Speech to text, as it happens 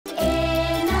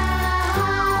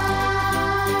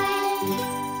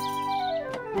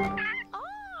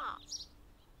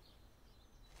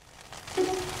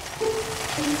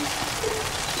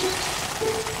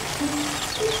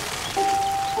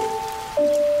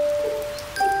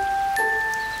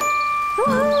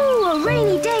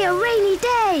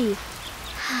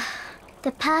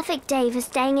The perfect day for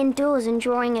staying indoors and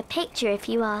drawing a picture, if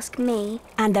you ask me.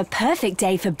 And the perfect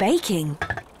day for baking.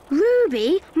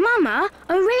 Ruby, Mama,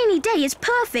 a rainy day is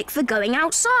perfect for going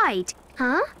outside.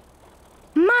 Huh?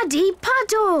 Muddy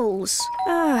puddles.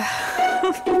 Muddy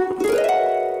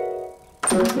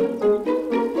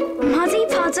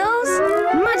puddles?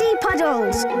 Muddy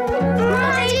puddles.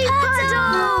 Muddy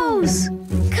puddles!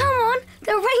 Come on,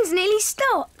 the rain's nearly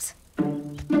stopped.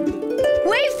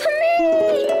 Wait for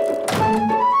me!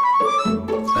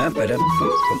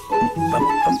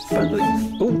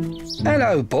 Oh,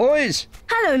 hello, boys.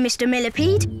 Hello, Mr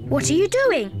Millipede. What are you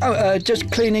doing? Oh,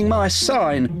 just cleaning my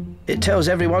sign. It tells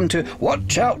everyone to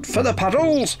watch out for the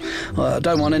puddles. I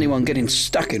don't want anyone getting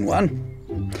stuck in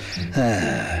one.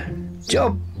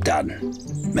 Job done.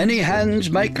 Many hands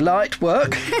make light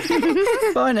work.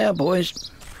 Bye now,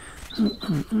 boys.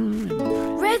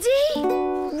 Ready?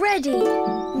 Ready.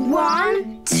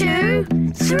 1, 2,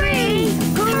 3.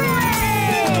 Hooray!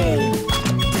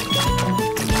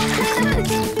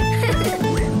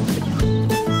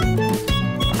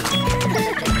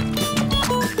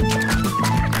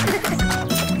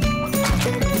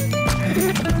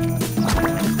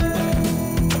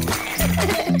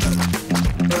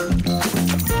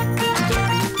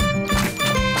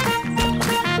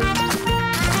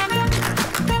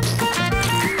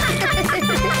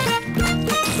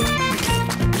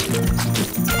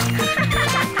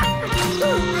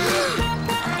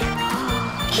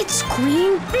 It's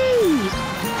Queen Bee.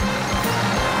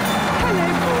 Hello,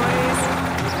 boys.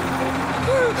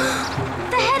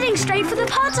 They're heading straight for the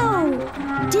puddle.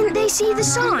 Didn't they see the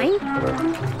sign?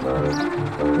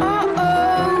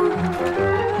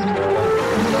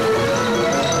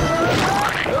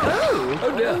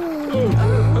 Oh dear.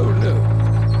 Oh no.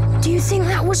 Do you think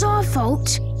that was our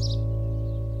fault?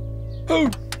 Oh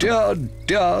dear,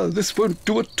 dear. This won't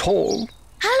do at all.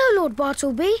 Hello, Lord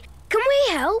Bartlebee. Can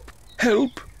we help?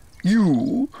 Help?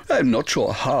 You? I'm not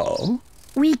sure how.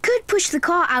 We could push the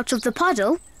car out of the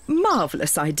puddle.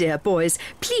 Marvellous idea, boys.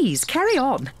 Please, carry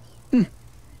on.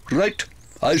 Right.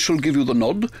 I shall give you the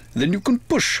nod, then you can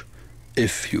push.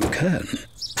 If you can.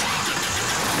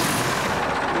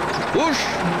 Push!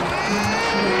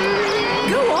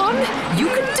 Go on. You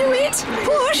can do it.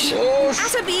 Push. Push!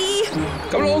 Bartlebee.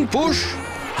 Come along, push!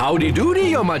 Howdy doody,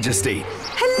 Your Majesty.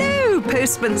 Hello,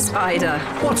 Postman Spider.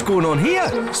 What's going on here?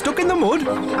 Stuck in the mud?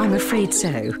 I'm afraid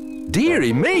so.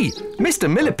 Dearie me. Mr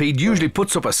Millipede usually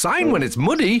puts up a sign when it's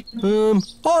muddy. Oh,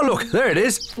 look, there it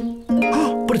is.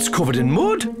 But it's covered in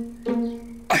mud.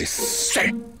 I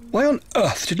say, why on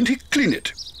earth didn't he clean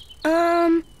it?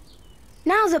 Now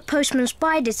that Postman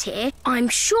Spider's here, I'm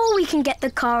sure we can get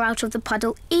the car out of the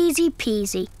puddle easy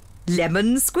peasy.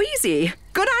 Lemon squeezy.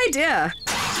 Good idea.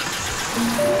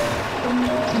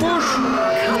 Push!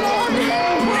 Come on.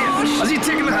 Push. Has he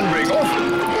taken the handbrake off?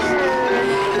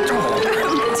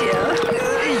 Oh, dear.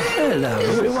 Hello,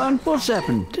 everyone. What's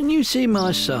happened? Didn't you see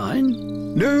my sign?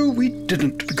 No, we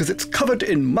didn't, because it's covered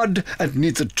in mud and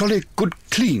needs a jolly good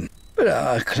clean. But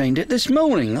I cleaned it this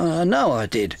morning. I know I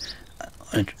did.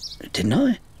 Didn't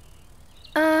I?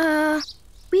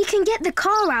 We can get the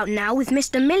car out now with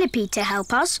Mr Millipede to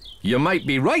help us. You might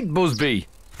be right, Buzzbee.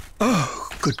 Oh,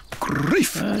 good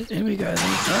grief. Here we go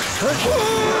then.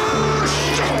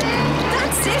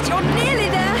 That's it. You're nearly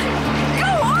there.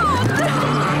 Go on.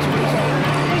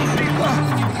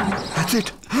 That's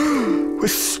it. We're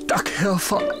stuck here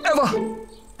forever.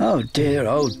 Oh dear,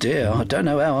 I don't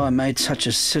know how I made such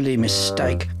a silly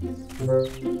mistake.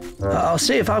 I'll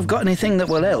see if I've got anything that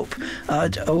will help.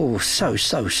 So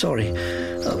sorry.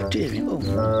 Oh dear. Oh.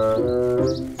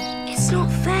 It's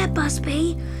not fair,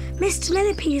 Buzzbee. Mr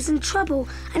Millipede is in trouble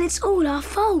and it's all our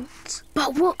fault.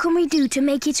 But what can we do to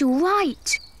make it all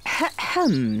right?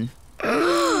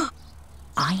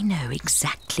 I know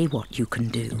exactly what you can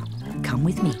do. Come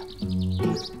with me.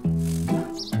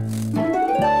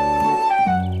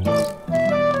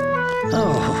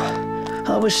 Oh,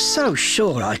 I was so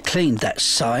sure I cleaned that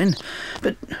sign,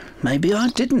 but maybe I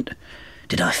didn't.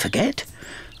 Did I forget?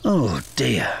 Oh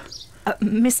dear.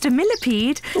 Mr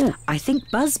Millipede, Ooh. I think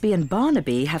Buzzbee and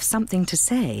Barnabee have something to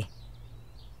say.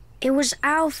 It was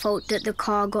our fault that the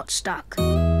car got stuck.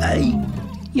 Hey,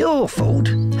 your fault?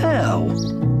 How?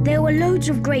 There were loads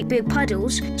of great big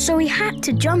puddles, so we had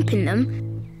to jump in them.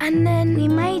 And then we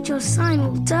made your sign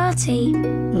all dirty.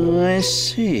 I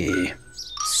see.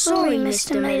 Sorry,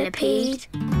 Mr Millipede.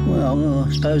 Well, I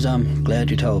suppose I'm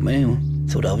glad you told me. I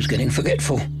thought I was getting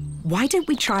forgetful. Why don't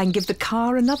we try and give the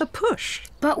car another push?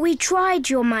 But we tried,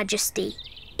 Your Majesty.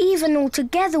 Even all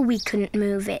together we couldn't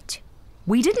move it.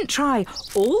 We didn't try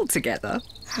all together.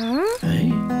 Huh? Hey,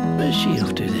 where's she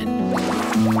off to then?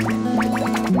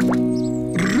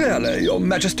 Really, Your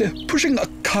Majesty, pushing a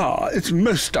car is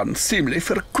most unseemly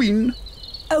for a queen.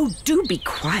 Oh, do be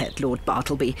quiet, Lord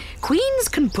Bartlebee. Queens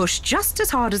can push just as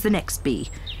hard as the next bee.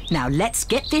 Now let's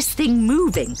get this thing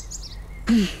moving.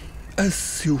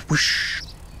 As you wish.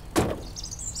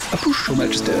 A push, Your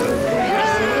Majesty. It's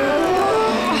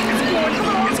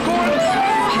going!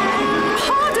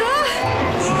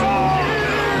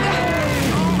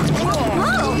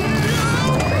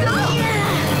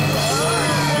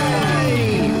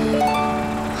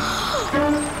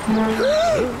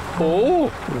 Oh!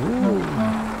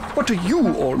 What are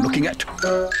you all looking at?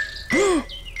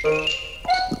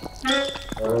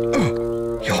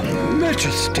 Your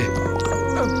Majesty!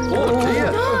 Oh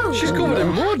dear, she's covered in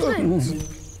mud.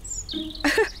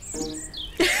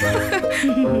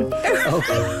 Oh,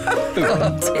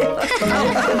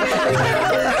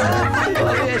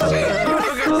 dear.